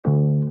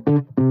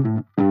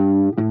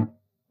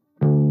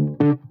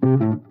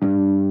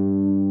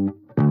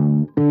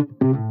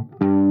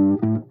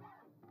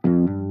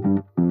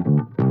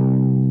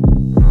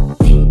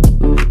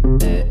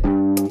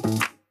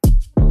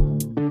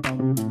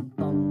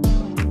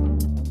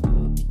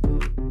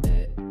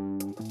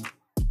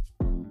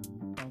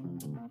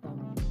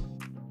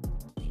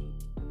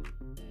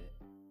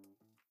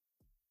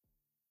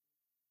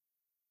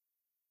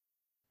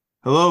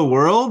Hello,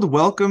 world.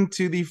 Welcome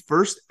to the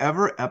first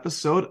ever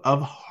episode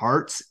of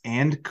Hearts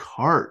and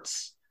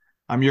Carts.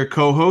 I'm your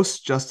co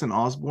host, Justin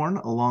Osborne,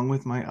 along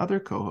with my other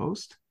co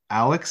host,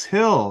 Alex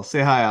Hill.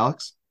 Say hi,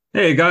 Alex.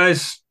 Hey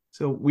guys.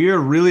 So, we are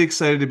really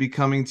excited to be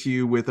coming to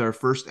you with our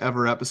first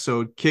ever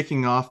episode,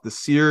 kicking off the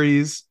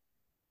series.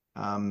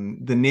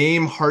 The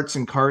name Hearts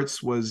and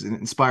Carts was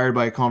inspired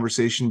by a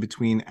conversation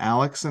between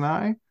Alex and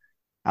I.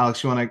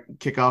 Alex, you want to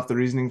kick off the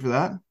reasoning for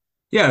that?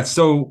 Yeah,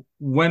 so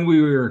when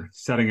we were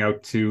setting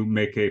out to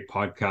make a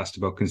podcast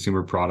about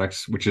consumer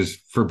products, which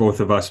is for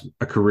both of us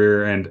a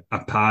career and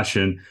a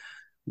passion,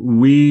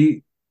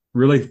 we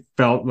really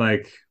felt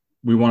like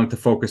we wanted to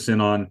focus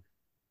in on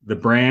the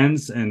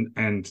brands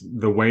and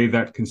the way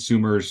that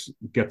consumers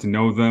get to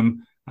know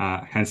them,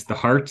 hence the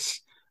hearts,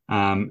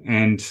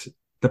 and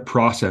the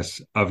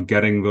process of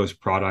getting those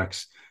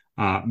products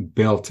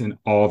built and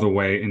all the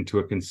way into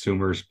a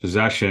consumer's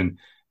possession,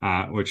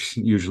 which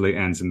usually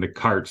ends in the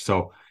cart.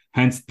 So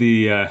hence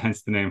the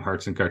name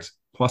Hearts and Carts.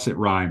 Plus, it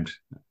rhymed,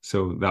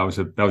 so that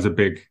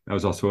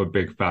was also a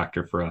big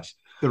factor for us.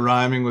 The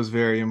rhyming was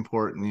very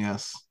important.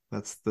 Yes,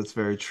 that's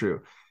very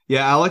true.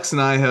 Yeah, Alex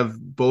and I have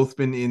both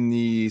been in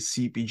the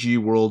CPG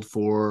world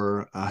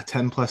for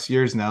 10 plus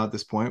years now at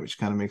this point, which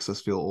kind of makes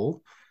us feel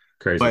old.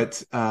 Crazy.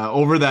 But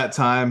over that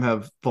time,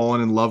 have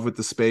fallen in love with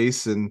the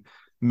space and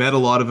met a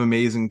lot of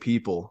amazing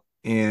people,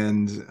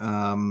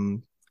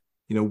 and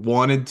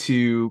wanted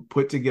to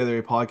put together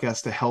a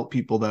podcast to help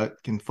people that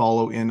can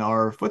follow in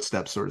our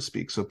footsteps, so to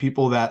speak. So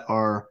people that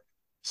are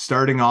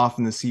starting off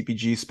in the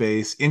CPG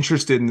space,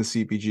 interested in the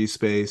CPG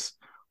space,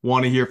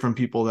 want to hear from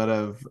people that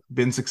have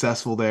been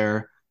successful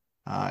there,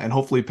 and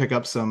hopefully pick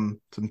up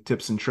some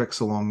tips and tricks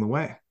along the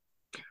way.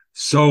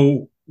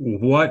 So,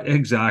 what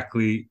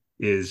exactly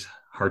is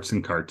Hearts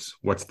and Carts?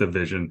 What's the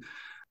vision?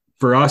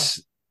 For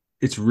us,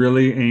 it's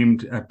really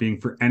aimed at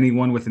being for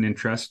anyone with an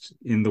interest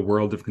in the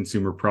world of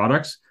consumer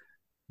products,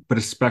 but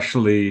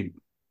especially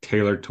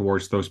tailored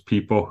towards those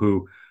people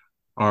who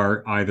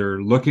are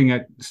either looking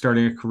at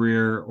starting a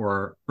career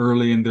or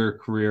early in their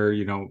career,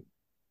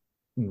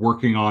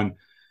 working on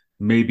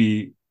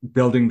maybe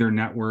building their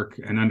network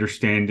and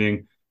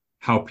understanding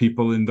how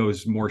people in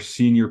those more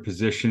senior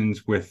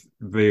positions with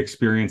the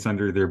experience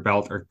under their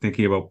belt are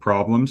thinking about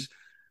problems.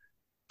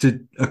 To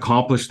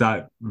accomplish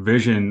that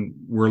vision,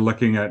 we're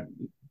looking at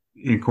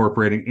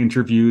incorporating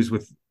interviews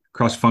with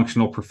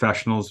cross-functional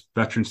professionals,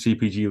 veteran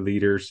CPG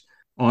leaders,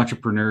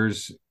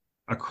 entrepreneurs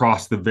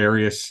across the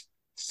various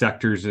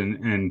sectors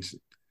and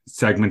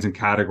segments and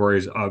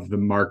categories of the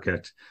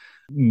market.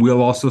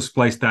 We'll also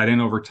splice that in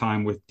over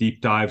time with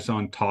deep dives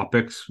on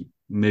topics.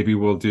 Maybe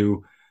we'll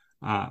do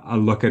a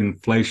look at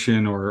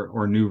inflation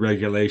or new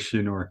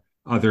regulation or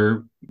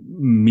other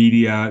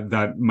media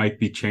that might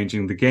be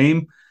changing the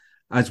game.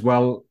 As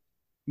well,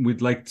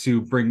 we'd like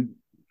to bring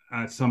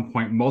at some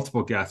point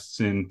multiple guests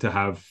in to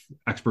have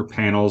expert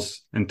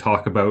panels and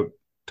talk about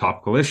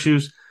topical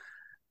issues.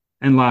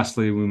 And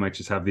lastly, we might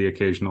just have the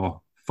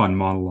occasional fun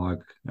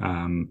monologue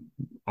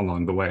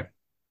along the way.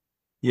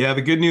 Yeah,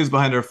 the good news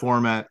behind our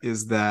format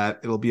is that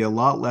it'll be a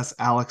lot less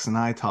Alex and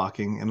I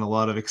talking and a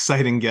lot of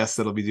exciting guests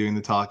that'll be doing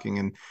the talking.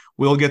 And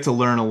we'll get to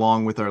learn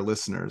along with our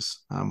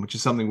listeners, which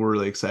is something we're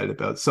really excited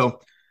about. So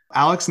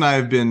Alex and I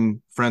have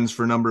been friends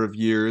for a number of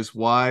years.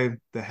 Why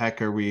the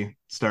heck are we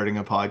starting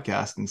a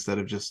podcast instead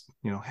of just,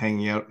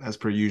 hanging out as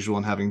per usual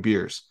and having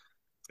beers?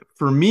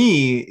 For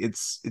me,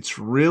 it's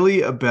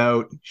really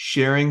about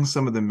sharing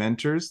some of the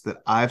mentors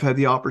that I've had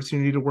the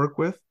opportunity to work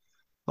with,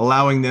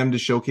 allowing them to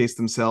showcase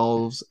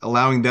themselves,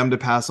 allowing them to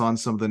pass on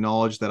some of the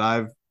knowledge that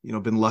I've,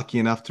 been lucky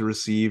enough to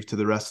receive to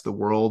the rest of the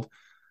world,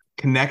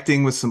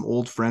 connecting with some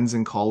old friends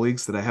and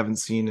colleagues that I haven't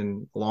seen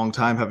in a long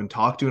time, haven't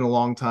talked to in a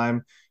long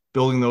time,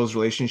 building those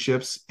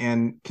relationships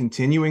and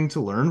continuing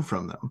to learn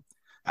from them.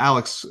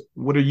 Alex,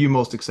 what are you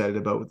most excited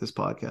about with this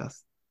podcast?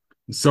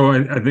 So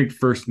I think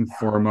first and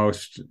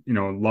foremost,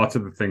 lots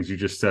of the things you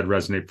just said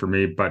resonate for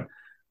me, but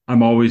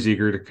I'm always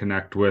eager to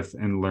connect with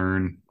and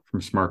learn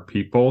from smart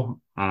people.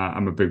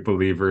 I'm a big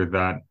believer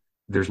that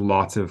there's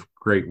lots of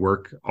great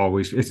work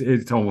always.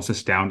 It's almost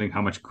astounding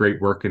how much great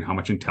work and how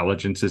much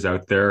intelligence is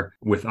out there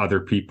with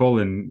other people.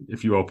 And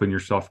if you open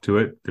yourself to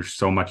it, there's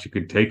so much you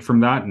can take from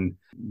that. And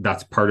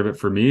that's part of it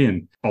for me.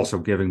 And also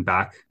giving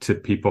back to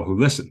people who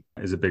listen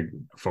is a big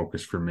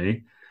focus for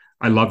me.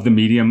 I love the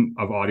medium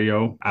of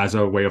audio as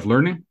a way of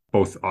learning,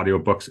 both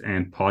audiobooks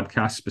and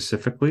podcasts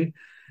specifically.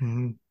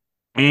 Mm-hmm.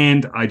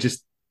 And I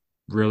just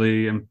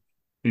really am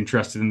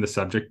interested in the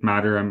subject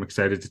matter. I'm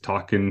excited to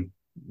talk in,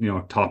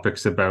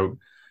 topics about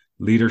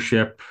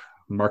leadership,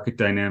 market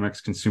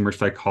dynamics, consumer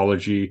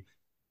psychology,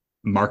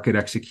 market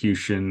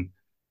execution,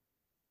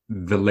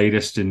 the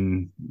latest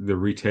in the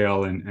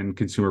retail and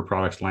consumer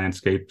products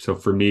landscape. So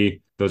for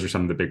me, those are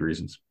some of the big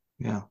reasons.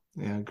 Yeah,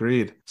 yeah,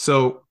 agreed.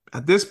 So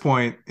at this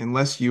point,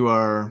 unless you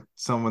are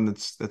someone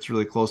that's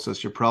really close to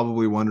us, you're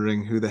probably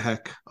wondering who the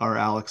heck are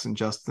Alex and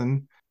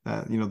Justin,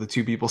 the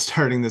two people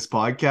starting this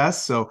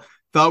podcast. So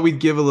thought we'd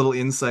give a little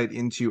insight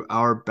into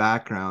our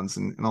backgrounds,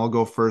 and I'll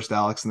go first,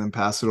 Alex, and then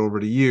pass it over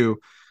to you.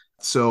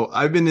 So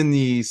I've been in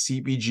the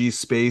CPG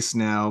space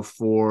now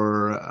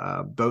for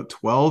about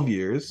 12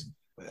 years.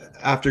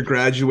 After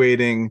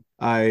graduating,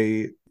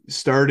 I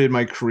started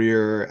my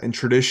career in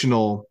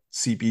traditional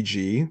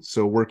CPG,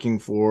 so working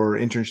for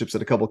internships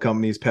at a couple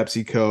companies,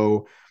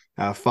 PepsiCo,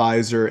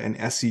 Pfizer,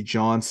 and SC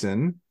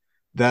Johnson.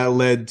 That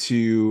led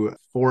to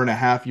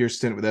 4.5 year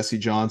stint with SC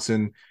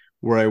Johnson,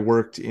 where I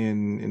worked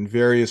in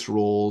various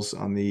roles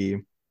on the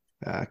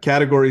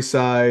category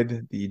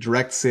side, the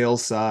direct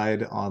sales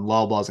side on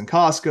Loblaws and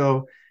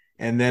Costco,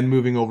 and then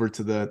moving over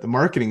to the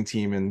marketing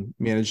team and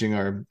managing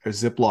our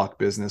Ziploc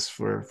business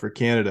for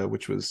Canada,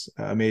 which was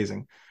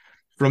amazing.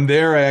 From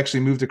there, I actually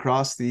moved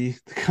across the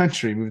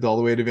country, moved all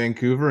the way to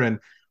Vancouver, and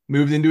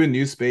moved into a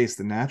new space,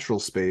 the natural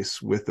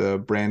space, with a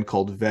brand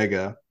called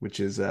Vega,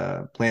 which is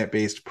a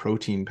plant-based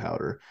protein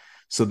powder.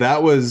 So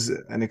that was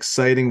an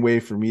exciting way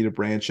for me to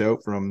branch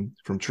out from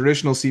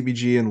traditional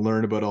CPG and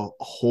learn about a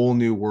whole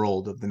new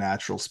world of the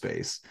natural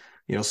space.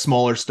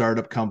 Smaller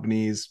startup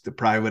companies, the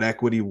private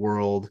equity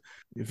world,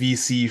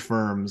 VC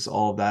firms,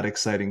 all of that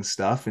exciting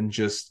stuff, and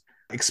just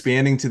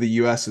expanding to the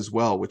US as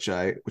well, which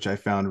I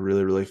found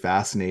really, really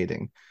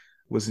fascinating.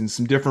 Was in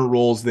some different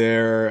roles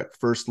there,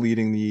 first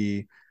leading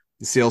the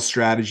sales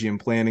strategy and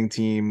planning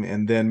team,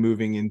 and then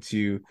moving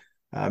into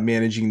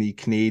managing the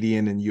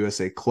Canadian and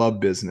USA club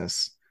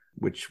business,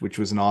 which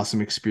was an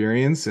awesome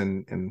experience,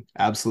 and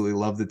absolutely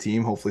love the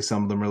team. Hopefully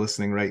some of them are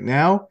listening right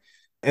now.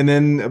 And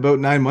then about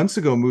 9 months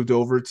ago, moved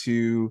over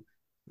to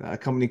a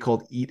company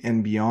called Eat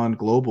and Beyond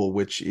Global,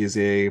 which is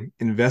a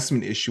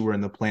investment issuer in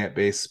the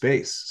plant-based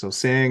space. So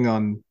staying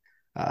on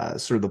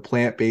sort of the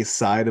plant-based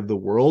side of the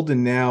world,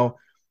 and now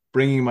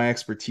bringing my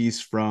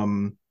expertise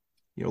from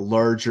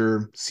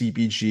larger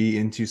CPG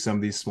into some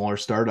of these smaller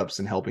startups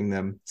and helping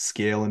them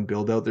scale and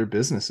build out their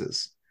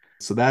businesses.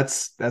 So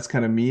that's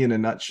kind of me in a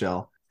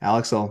nutshell.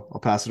 Alex, I'll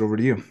pass it over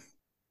to you.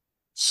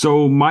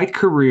 So my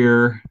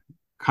career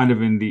kind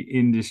of in the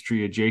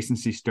industry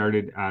adjacency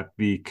started at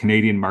the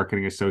Canadian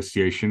Marketing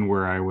Association,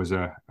 where I was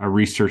a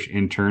research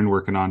intern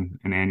working on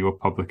an annual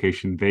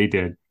publication they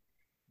did.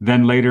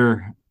 Then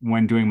later,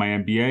 when doing my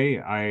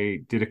MBA, I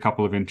did a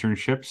couple of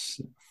internships.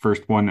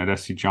 First one at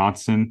SC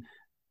Johnson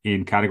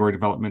in category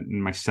development,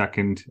 and my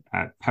second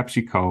at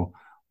PepsiCo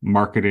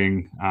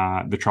marketing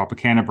the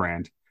Tropicana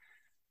brand.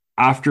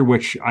 After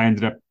which I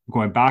ended up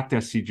going back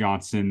to SC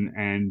Johnson,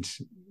 and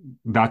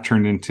that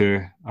turned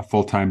into a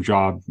full-time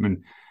job.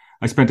 And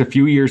I spent a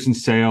few years in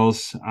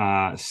sales,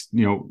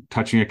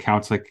 touching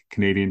accounts like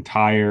Canadian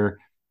Tire,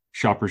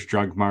 Shoppers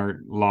Drug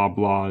Mart,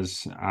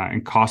 Loblaws,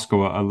 and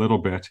Costco a little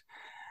bit.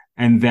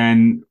 And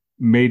then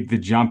made the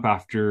jump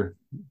after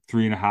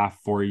 3.5,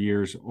 4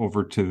 years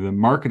over to the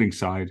marketing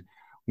side,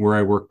 where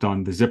I worked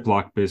on the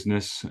Ziploc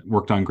business,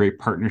 worked on great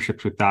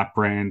partnerships with that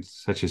brand,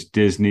 such as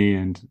Disney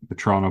and the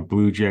Toronto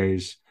Blue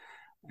Jays,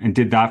 and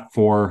did that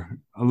for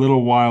a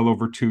little while,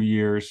 over 2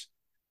 years,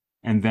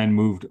 and then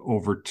moved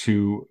over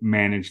to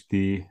manage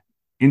the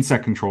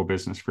insect control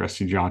business for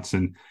SC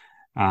Johnson,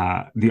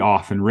 the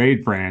Off and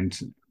Raid brand,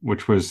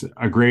 which was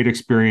a great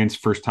experience.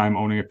 First time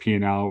owning a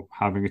P&L,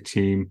 having a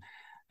team.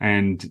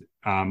 And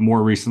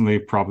more recently,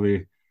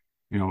 probably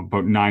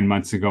about 9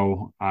 months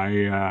ago,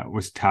 I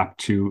was tapped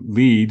to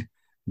lead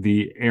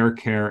the air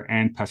care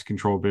and pest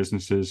control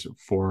businesses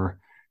for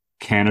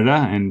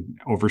Canada and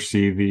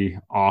oversee the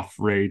Off,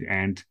 Raid,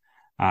 and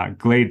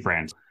Glade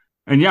brands.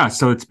 And yeah,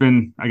 so it's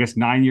been, I guess,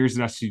 9 years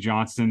at SC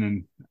Johnson,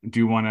 and I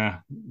do want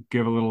to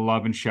give a little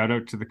love and shout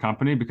out to the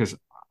company, because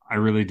I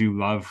really do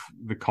love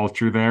the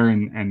culture there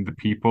and the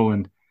people,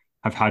 and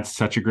have had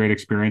such a great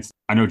experience.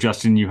 I know,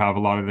 Justin, you have a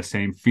lot of the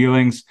same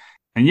feelings.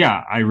 And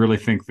yeah, I really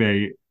think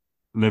they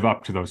live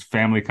up to those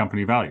family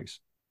company values.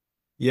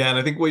 Yeah, and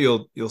I think what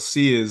you'll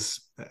see is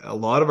a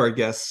lot of our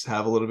guests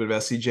have a little bit of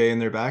SCJ in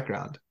their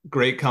background.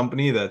 Great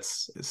company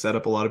that's set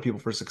up a lot of people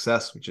for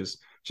success, which is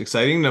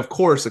exciting. And of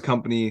course, a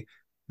company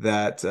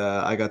that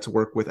I got to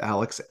work with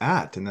Alex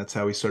at, and that's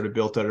how we sort of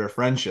built out our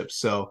friendship.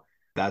 So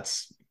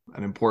that's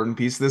an important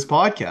piece of this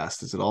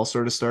podcast, is it all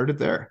sort of started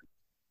there.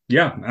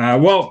 Yeah.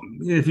 Well,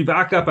 if you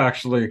back up,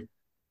 actually,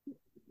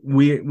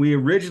 we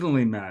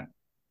originally met,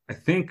 I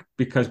think,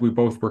 because we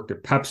both worked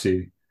at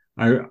Pepsi.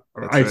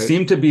 I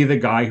seemed to be the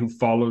guy who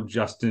followed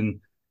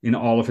Justin in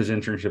all of his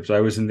internships. I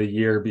was in the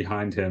year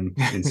behind him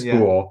in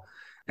school.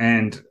 Yeah.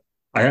 And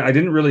I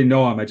didn't really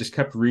know him. I just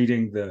kept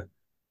reading the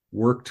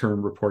work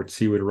term reports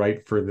he would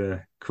write for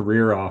the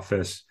career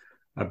office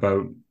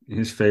about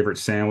his favorite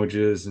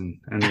sandwiches and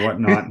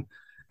whatnot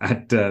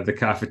at the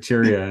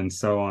cafeteria and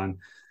so on.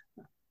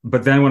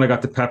 But then when I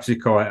got to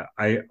PepsiCo,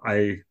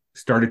 I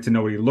started to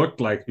know what he looked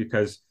like,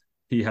 because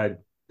he had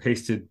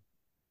pasted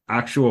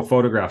actual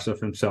photographs of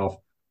himself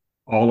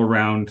all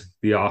around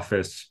the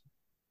office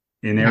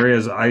in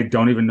areas I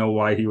don't even know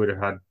why he would have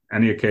had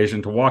any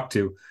occasion to walk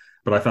to,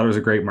 but I thought it was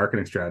a great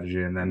marketing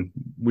strategy. And then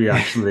we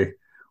actually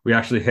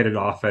hit it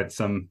off at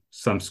some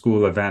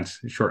school event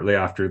shortly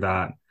after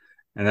that,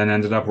 and then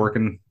ended up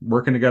working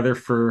together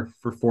for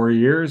 4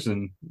 years,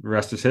 and the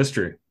rest is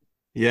history.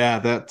 Yeah,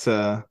 that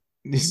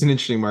is an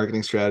interesting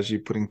marketing strategy,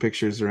 putting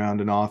pictures around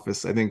an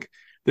office. I think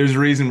there's a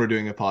reason we're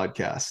doing a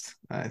podcast.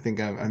 I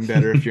think I'm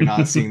better if you're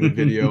not seeing the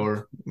video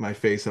or my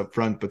face up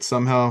front, but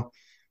somehow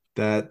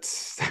that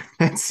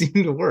that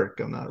seemed to work.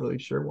 I'm not really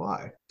sure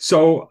why.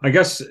 So I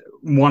guess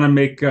want to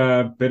make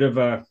a bit of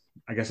a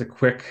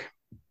quick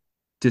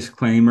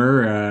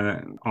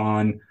disclaimer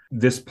on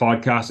this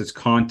podcast. Its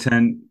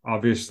content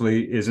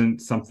obviously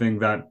isn't something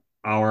that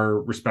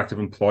our respective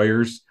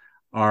employers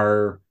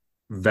are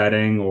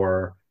vetting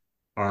or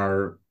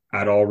are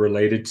at all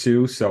related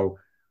to. So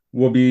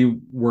we'll be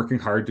working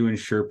hard to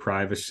ensure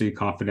privacy,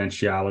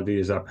 confidentiality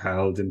is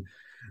upheld, and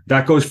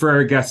that goes for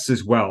our guests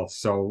as well.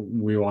 So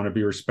we want to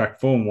be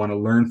respectful and want to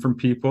learn from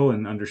people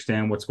and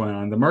understand what's going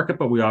on in the market,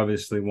 but we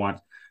obviously want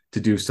to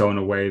do so in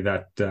a way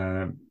that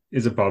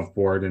is above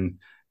board and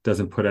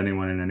doesn't put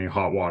anyone in any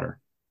hot water.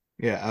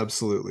 Yeah,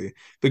 absolutely.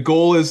 The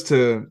goal is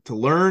to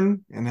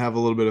learn and have a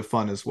little bit of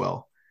fun as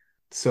well.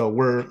 So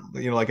we're,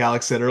 like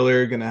Alex said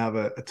earlier, going to have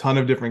a ton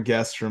of different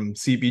guests from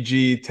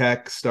CPG,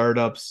 tech,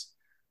 startups,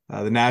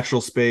 the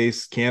natural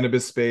space,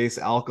 cannabis space,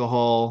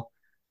 alcohol,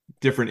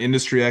 different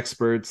industry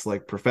experts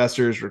like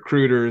professors,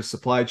 recruiters,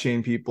 supply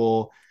chain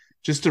people,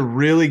 just to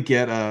really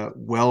get a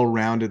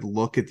well-rounded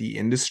look at the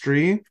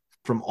industry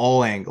from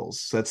all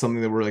angles. So that's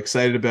something that we're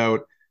excited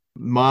about.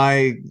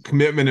 My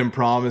commitment and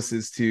promise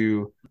is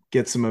to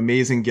get some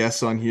amazing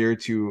guests on here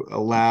to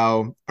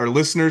allow our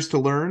listeners to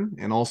learn,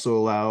 and also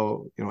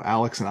allow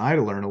Alex and I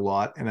to learn a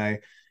lot. And I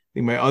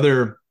think my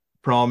other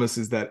promise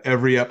is that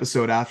every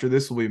episode after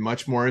this will be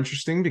much more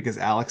interesting, because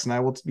Alex and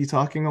I will be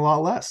talking a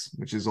lot less,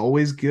 which is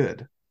always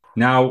good.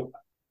 Now,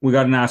 we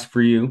got an ask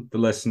for you, the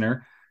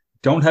listener.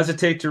 Don't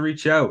hesitate to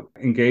reach out,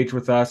 engage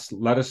with us,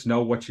 let us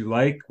know what you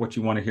like, what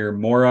you want to hear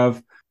more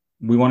of.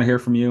 We want to hear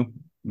from you.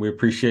 We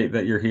appreciate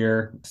that you're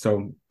here.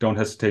 So don't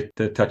hesitate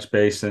to touch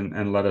base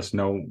and let us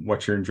know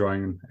what you're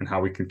enjoying and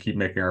how we can keep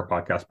making our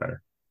podcast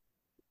better.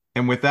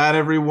 And with that,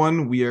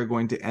 everyone, we are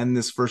going to end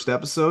this first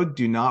episode.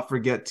 Do not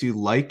forget to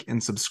like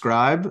and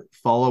subscribe.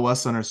 Follow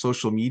us on our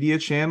social media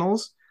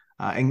channels.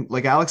 And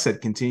like Alex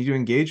said, continue to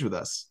engage with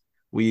us.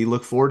 We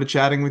look forward to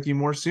chatting with you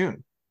more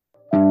soon.